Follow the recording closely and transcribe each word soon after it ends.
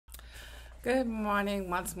Good morning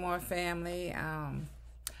once more, family. I'm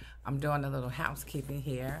doing a little housekeeping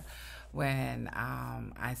here. When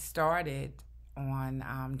I started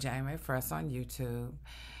on January 1st on YouTube,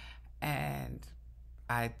 and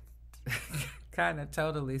I kind of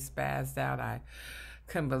totally spazzed out. I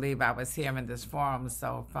couldn't believe I was here in this forum.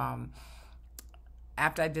 So from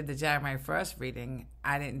after I did the January 1st reading,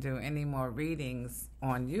 I didn't do any more readings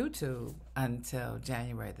on YouTube until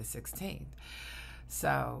January the 16th.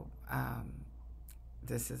 So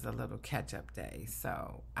this is a little catch-up day.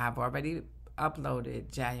 So I've already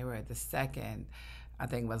uploaded January the 2nd. I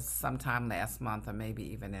think it was sometime last month or maybe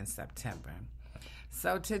even in September.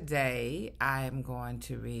 So today I'm going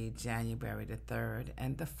to read January the 3rd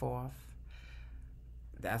and the 4th.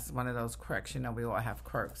 That's one of those quirks. You know, we all have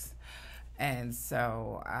quirks. And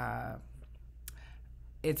so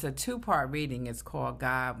it's a two-part reading. It's called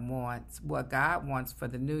What God Wants for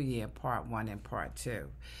the New Year, Part 1 and Part 2.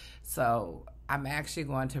 So I'm actually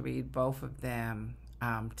going to read both of them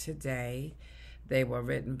today. They were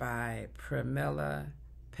written by Pramila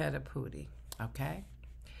Petapudi, okay?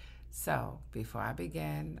 So before I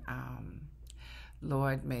begin,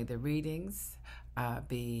 Lord, may the readings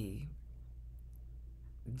be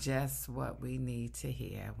just what we need to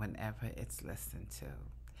hear whenever it's listened to.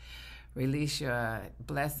 Release your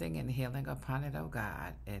blessing and healing upon it, oh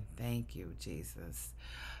God, and thank you, Jesus,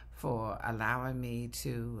 for allowing me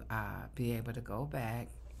to be able to go back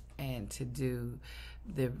and to do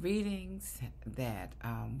the readings that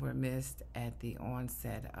were missed at the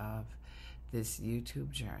onset of this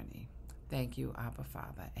YouTube journey. Thank you, Abba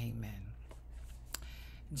Father. Amen.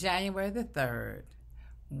 January the 3rd,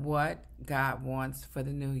 What God Wants for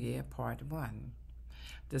the New Year, Part 1.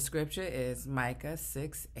 The scripture is Micah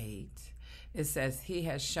 6:8. It says, He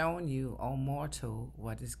has shown you, O mortal,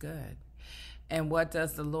 what is good. And what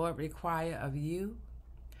does the Lord require of you?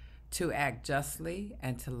 To act justly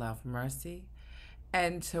and to love mercy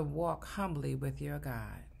and to walk humbly with your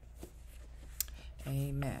God.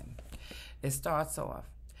 Amen. It starts off,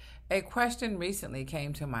 a question recently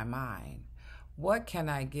came to my mind. What can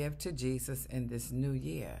I give to Jesus in this new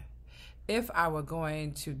year? If I were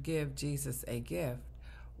going to give Jesus a gift,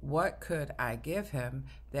 what could I give him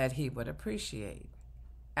that he would appreciate?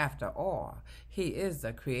 After all, he is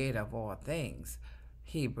the creator of all things,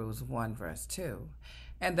 Hebrews 1 verse 2,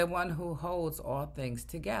 and the one who holds all things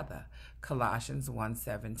together, Colossians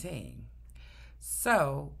 1:17.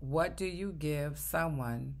 So, what do you give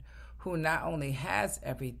someone who not only has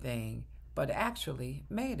everything, but actually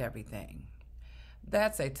made everything?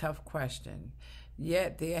 That's a tough question.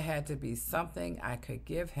 Yet there had to be something I could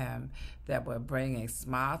give him that would bring a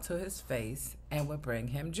smile to his face and would bring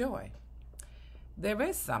him joy. There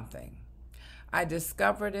is something. I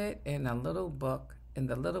discovered it in the little book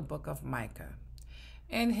of Micah.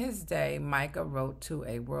 In his day, Micah wrote to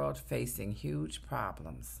a world facing huge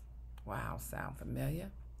problems. Wow, sound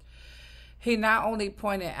familiar? He not only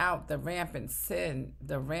pointed out the rampant sin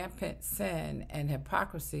and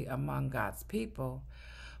hypocrisy among God's people,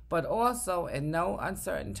 but also in no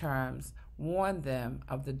uncertain terms warned them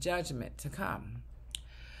of the judgment to come.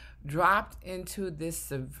 Dropped into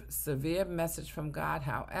this severe message from God,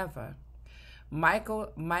 however,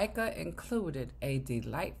 Micah included a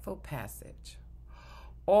delightful passage.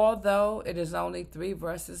 Although it is only 3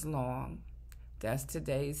 verses long, that's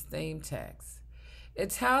today's theme text, it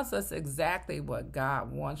tells us exactly what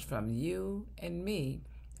God wants from you and me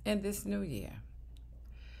in this new year.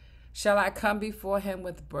 Shall I come before him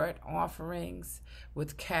with burnt offerings,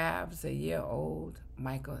 with calves a year old?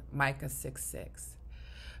 Micah 6:6.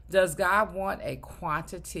 Does God want a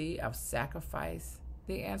quantity of sacrifice?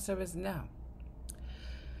 The answer is no.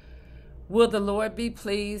 Will the Lord be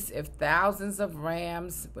pleased if thousands of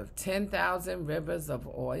rams with 10,000 rivers of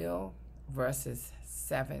oil? Verses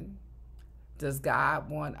 7. Does God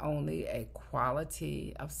want only a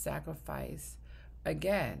quality of sacrifice?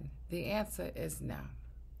 Again, the answer is no.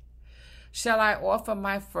 Shall I offer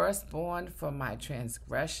my firstborn for my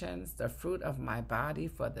transgressions, the fruit of my body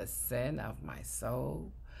for the sin of my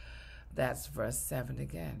soul? That's verse 7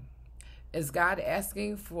 again. Is God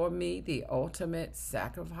asking for me the ultimate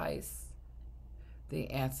sacrifice? The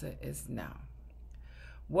answer is no.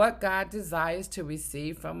 What God desires to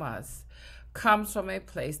receive from us comes from a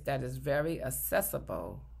place that is very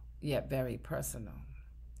accessible, yet very personal,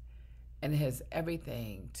 and has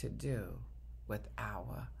everything to do with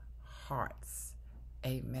our hearts.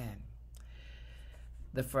 Amen.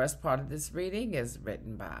 The first part of this reading is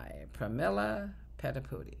written by Pramila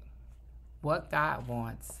Petapudi. What God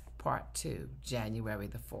Wants, Part 2, January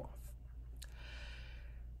the 4th.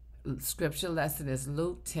 Scripture lesson is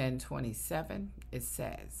Luke 10:27. It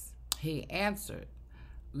says, He answered,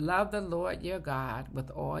 love the Lord your God with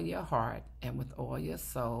all your heart and with all your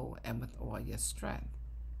soul and with all your strength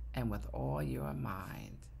and with all your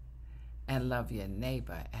mind, and love your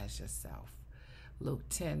neighbor as yourself. Luke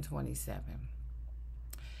 10:27.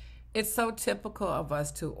 It's so typical of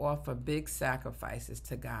us to offer big sacrifices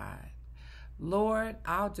to God. Lord,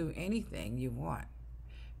 I'll do anything you want.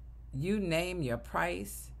 You name your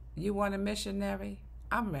price. You want a missionary?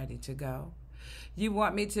 I'm ready to go. You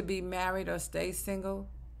want me to be married or stay single?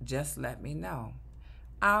 Just let me know.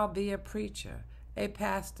 I'll be a preacher, a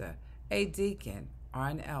pastor, a deacon, or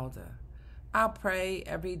an elder. I'll pray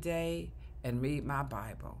every day and read my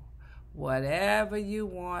Bible. Whatever you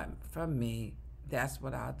want from me, that's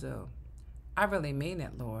what I'll do. I really mean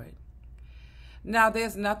it, Lord. Now,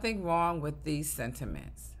 there's nothing wrong with these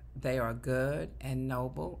sentiments. They are good and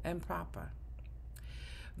noble and proper.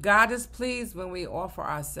 God is pleased when we offer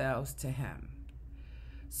ourselves to Him.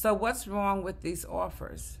 So what's wrong with these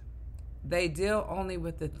offers? They deal only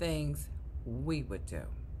with the things we would do.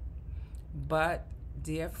 But,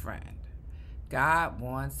 dear friend, God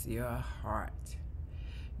wants your heart.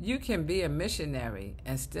 You can be a missionary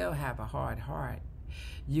and still have a hard heart.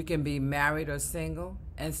 You can be married or single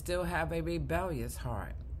and still have a rebellious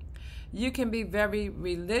heart. You can be very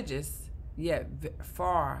religious, yet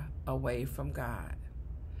far away from God.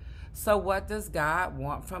 So what does God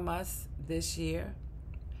want from us this year?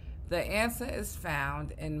 The answer is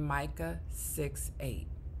found in Micah 6:8,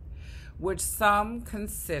 which some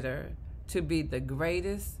consider to be the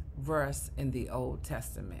greatest verse in the Old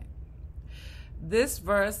Testament. This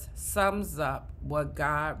verse sums up what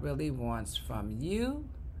God really wants from you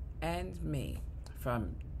and me,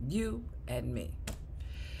 from you and me.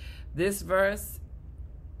 This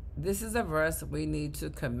is a verse we need to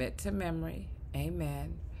commit to memory,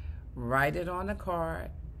 amen, write it on a card,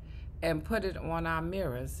 and put it on our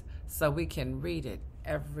mirrors so we can read it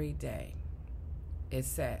every day. It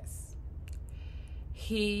says,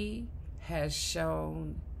 He has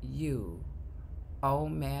shown you, O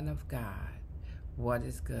man of God, what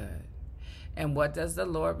is good. And what does the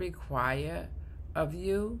Lord require of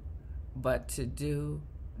you? But to do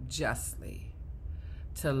justly,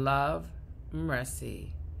 to love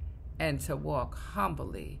mercy, and to walk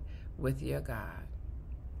humbly with your God.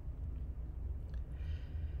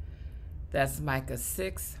 That's Micah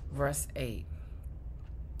 6, verse 8.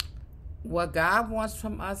 What God wants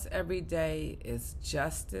from us every day is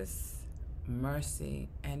justice, mercy,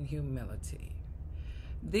 and humility.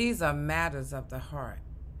 These are matters of the heart.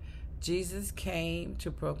 Jesus came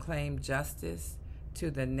to proclaim justice to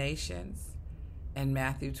the nations in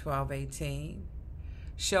Matthew 12:18,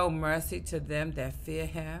 show mercy to them that fear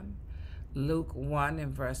him, Luke 1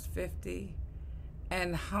 and verse 50,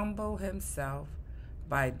 and humble himself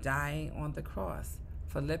by dying on the cross,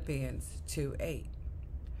 Philippians 2:8.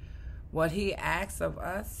 What he asks of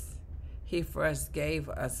us, he first gave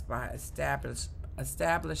us by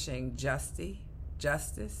establishing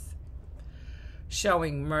justice,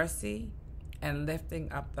 showing mercy, and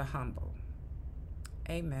lifting up the humble.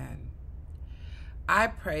 Amen. I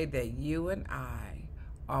pray that you and I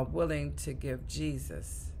are willing to give to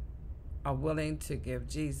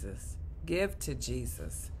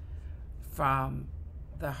Jesus from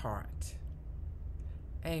the heart.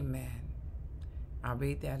 Amen. I'll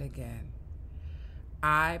read that again.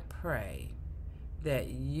 I pray that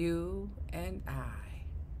you and I,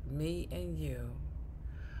 me and you,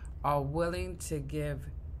 are willing to give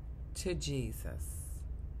to Jesus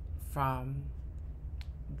from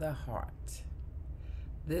the heart.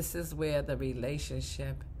 This is where the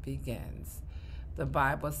relationship begins. The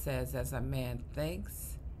Bible says, as a man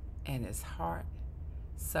thinks in his heart,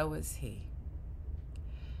 so is he.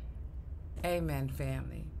 Amen,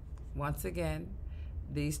 family. Once again,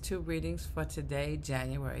 these two readings for today,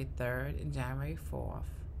 January 3rd and January 4th,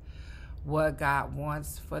 What God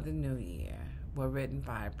Wants for the New Year, were written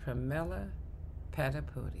by Pramila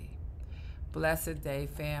Petaputi. Blessed day,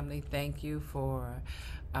 family. Thank you for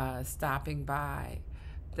stopping by.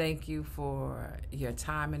 Thank you for your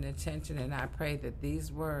time and attention, and I pray that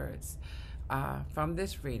these words from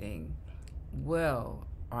this reading will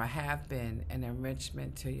or have been an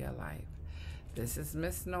enrichment to your life. This is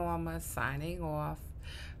Miss Norma signing off.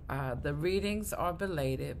 The readings are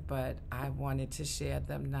belated, but I wanted to share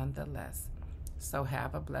them nonetheless. So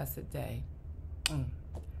have a blessed day.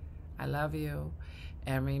 I love you.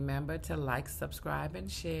 And remember to like, subscribe, and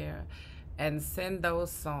share, and send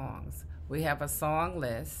those songs. We have a song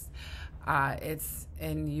list. It's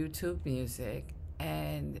in YouTube Music,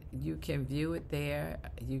 and you can view it there.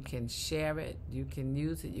 You can share it. You can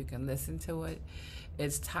use it. You can listen to it.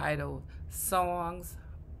 It's titled Songs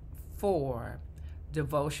 4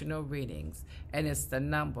 devotional readings, and it's the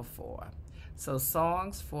number 4. So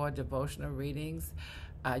songs for devotional readings.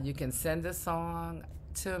 You can send a song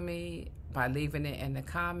to me by leaving it in the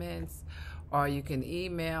comments, or you can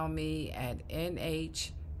email me at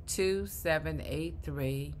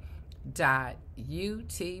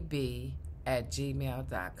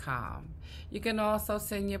nh2783.utb@gmail.com. You can also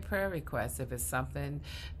send your prayer requests if it's something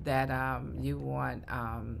that you want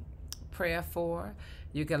prayer for.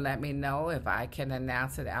 You can let me know if I can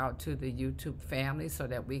announce it out to the YouTube family so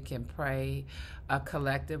that we can pray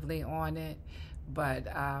collectively on it. But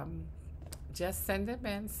just send them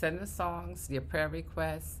in, send the songs, your prayer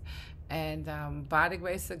requests. And by the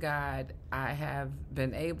grace of God, I have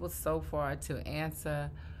been able so far to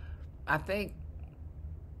answer, I think,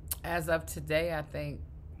 as of today,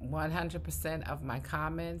 100% of my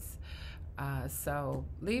comments. So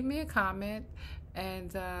leave me a comment,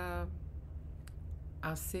 and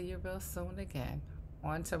I'll see you real soon again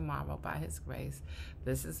on tomorrow by His grace.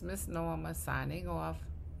 This is Miss Norma signing off.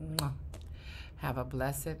 Mwah. Have a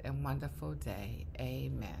blessed and wonderful day.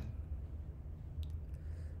 Amen.